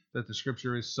fact that the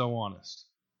scripture is so honest.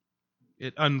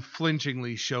 It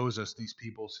unflinchingly shows us these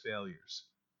people's failures.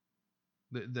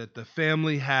 That the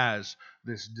family has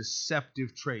this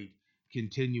deceptive trait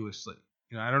continuously.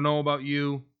 I don't know about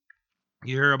you.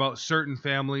 You hear about certain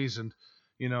families and,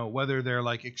 whether they're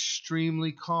like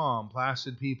extremely calm,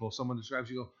 placid people. Someone describes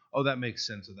you, go, oh, that makes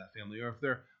sense of that family. Or if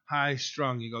they're high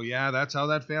strung, you go, yeah, that's how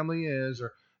that family is.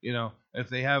 Or, if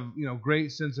they have,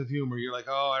 great sense of humor, you're like,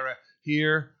 oh,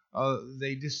 here,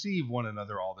 they deceive one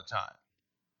another all the time.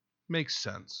 Makes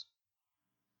sense.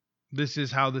 This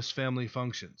is how this family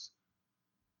functions.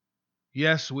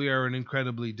 Yes, we are an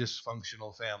incredibly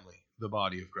dysfunctional family, the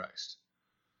body of Christ,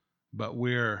 but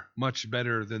we're much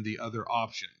better than the other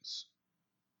options.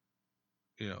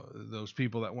 Those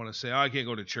people that want to say, oh, I can't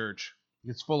go to church.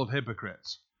 It's full of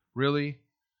hypocrites. Really?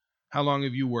 How long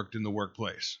have you worked in the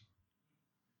workplace?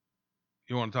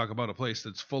 You want to talk about a place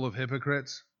that's full of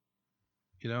hypocrites?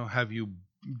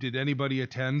 Did anybody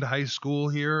attend high school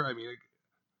here? I mean,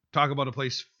 talk about a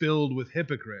place filled with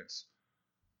hypocrites.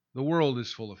 The world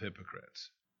is full of hypocrites.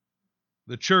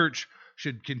 The church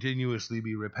should continuously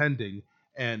be repenting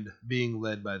and being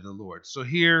led by the Lord. So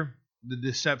here, the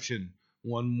deception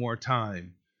one more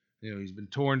time. He's been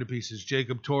torn to pieces.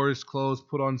 Jacob tore his clothes,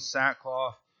 put on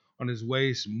sackcloth on his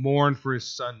waist, mourned for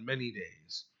his son many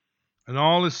days. And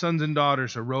all his sons and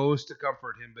daughters arose to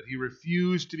comfort him, but he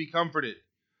refused to be comforted.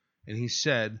 And he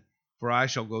said, for I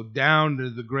shall go down to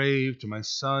the grave to my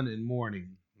son in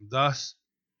mourning. Thus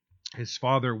his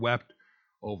father wept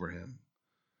over him.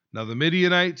 Now the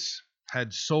Midianites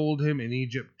had sold him in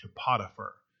Egypt to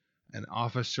Potiphar, an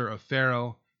officer of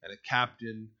Pharaoh and a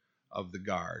captain of the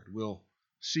guard. We'll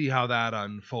see how that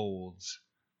unfolds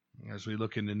as we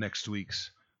look into next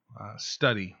week's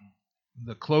study.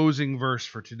 The closing verse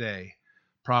for today,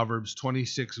 Proverbs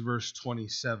 26, verse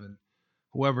 27.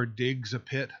 Whoever digs a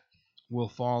pit will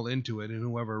fall into it, and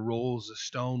whoever rolls a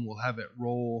stone will have it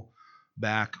roll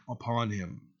back upon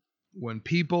him. When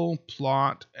people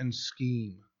plot and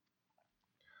scheme,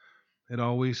 it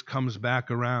always comes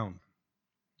back around.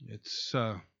 It's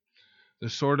the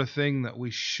sort of thing that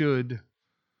we should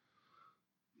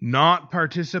not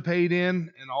participate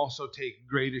in and also take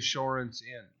great assurance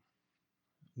in.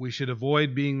 We should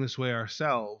avoid being this way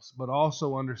ourselves, but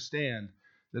also understand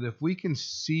that if we can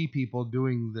see people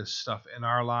doing this stuff in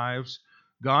our lives,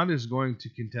 God is going to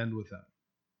contend with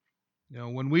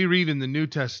them. When we read in the New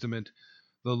Testament,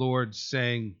 the Lord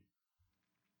saying,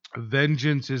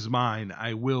 vengeance is mine,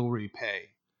 I will repay.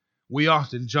 We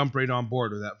often jump right on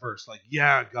board with that verse, like,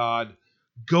 yeah, God,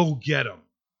 go get them.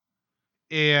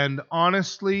 And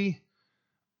honestly,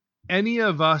 any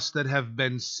of us that have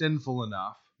been sinful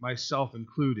enough, myself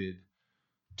included,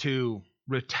 to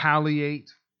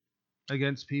retaliate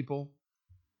against people,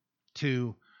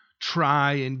 to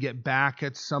try and get back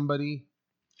at somebody,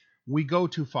 we go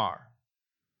too far.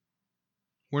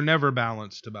 We're never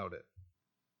balanced about it.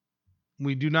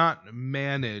 We do not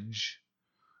manage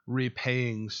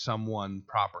repaying someone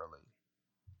properly.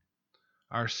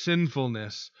 Our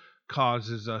sinfulness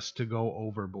causes us to go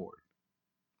overboard.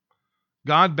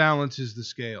 God balances the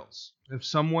scales. If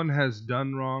someone has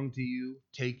done wrong to you,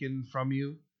 taken from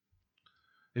you,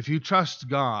 if you trust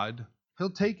God, He'll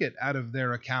take it out of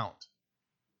their account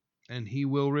and He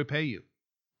will repay you.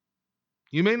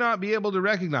 You may not be able to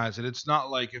recognize it. It's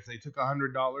not like if they took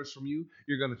 $100 from you,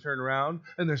 you're going to turn around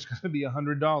and there's going to be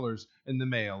 $100 in the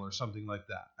mail or something like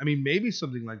that. I mean, maybe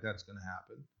something like that's going to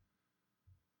happen.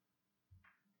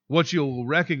 What you'll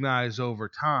recognize over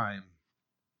time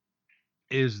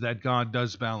is that God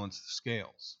does balance the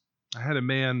scales. I had a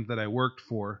man that I worked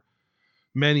for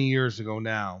many years ago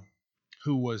now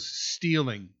who was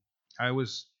stealing. I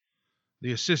was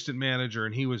the assistant manager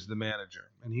and he was the manager,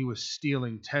 and he was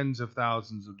stealing tens of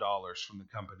thousands of dollars from the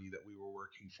company that we were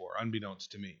working for,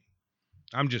 unbeknownst to me.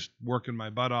 I'm just working my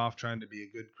butt off trying to be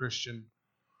a good Christian.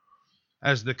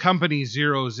 As the company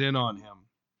zeroes in on him,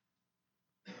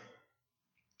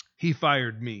 he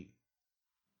fired me.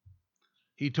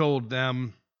 He told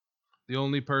them the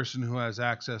only person who has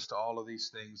access to all of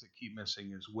these things that keep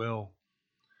missing is Will.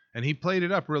 And he played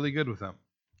it up really good with them.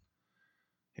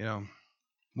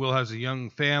 Will has a young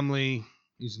family.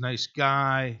 He's a nice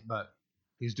guy, but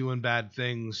he's doing bad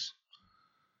things.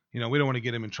 We don't want to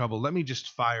get him in trouble. Let me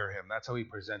just fire him. That's how he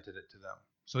presented it to them.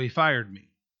 So he fired me.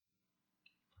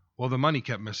 Well, the money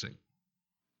kept missing.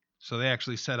 So they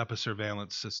actually set up a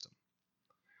surveillance system.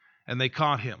 And they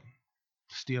caught him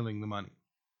stealing the money.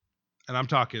 And I'm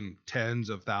talking tens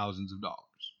of thousands of dollars.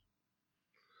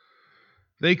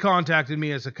 They contacted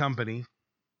me as a company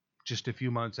just a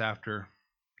few months after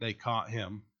they caught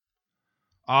him,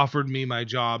 offered me my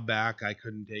job back. I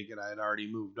couldn't take it. I had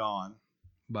already moved on,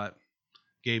 but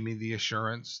gave me the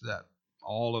assurance that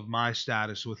all of my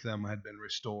status with them had been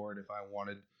restored. If I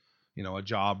wanted, a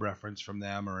job reference from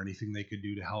them or anything they could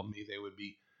do to help me, they would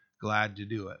be glad to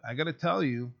do it. I got to tell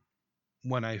you,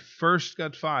 when I first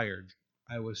got fired,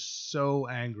 I was so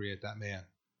angry at that man.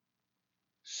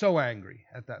 So angry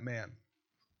at that man.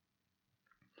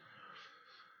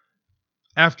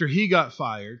 After he got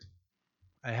fired,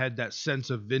 I had that sense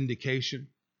of vindication,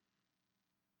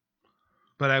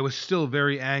 but I was still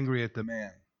very angry at the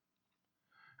man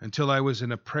until I was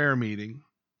in a prayer meeting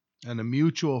and a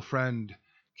mutual friend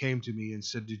came to me and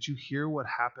said, "Did you hear what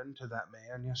happened to that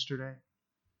man yesterday?"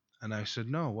 And I said,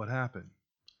 "No, what happened?"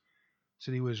 He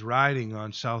said he was riding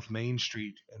on South Main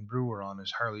Street and Brewer on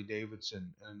his Harley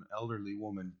Davidson, and an elderly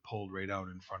woman pulled right out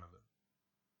in front of him.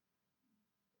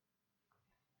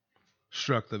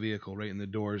 Struck the vehicle right in the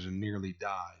doors and nearly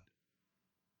died.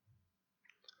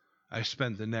 I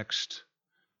spent the next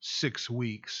 6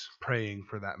 weeks praying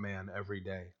for that man every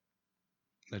day,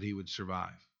 that he would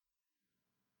survive.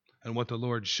 And what the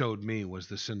Lord showed me was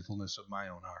the sinfulness of my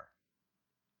own heart.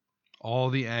 All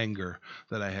the anger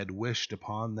that I had wished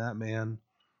upon that man,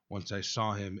 once I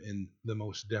saw him in the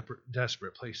most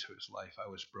desperate place of his life, I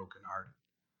was brokenhearted.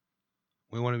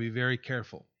 We want to be very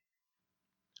careful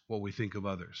what we think of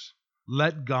others.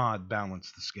 Let God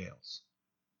balance the scales.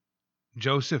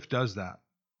 Joseph does that.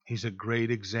 He's a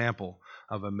great example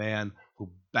of a man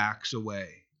who backs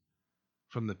away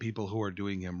from the people who are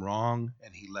doing him wrong,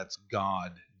 and he lets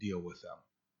God deal with them.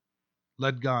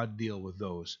 Let God deal with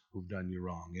those who've done you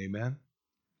wrong. Amen?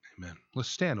 Amen. Let's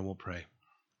stand and we'll pray.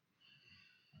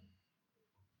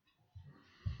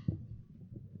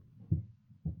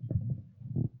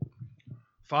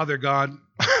 Father God,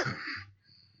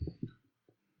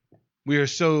 we are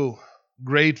so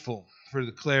grateful for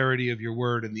the clarity of your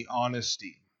word and the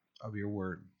honesty of your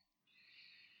word.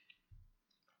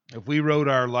 If we wrote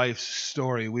our life's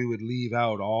story, we would leave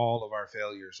out all of our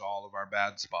failures, all of our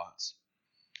bad spots.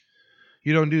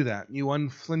 You don't do that. You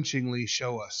unflinchingly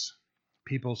show us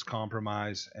people's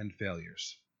compromise and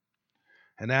failures.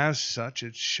 And as such,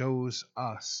 it shows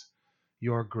us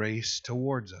your grace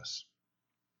towards us.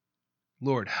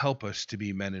 Lord, help us to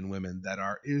be men and women that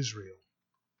are Israel,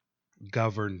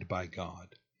 governed by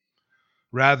God,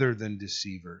 rather than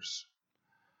deceivers,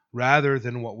 rather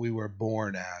than what we were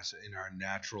born as in our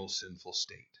natural sinful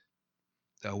state.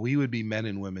 That we would be men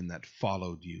and women that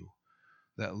followed you,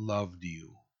 that loved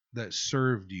you, that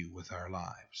served you with our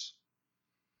lives.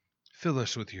 Fill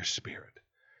us with your Spirit.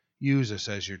 Use us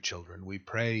as your children. We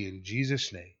pray in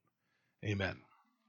Jesus' name. Amen.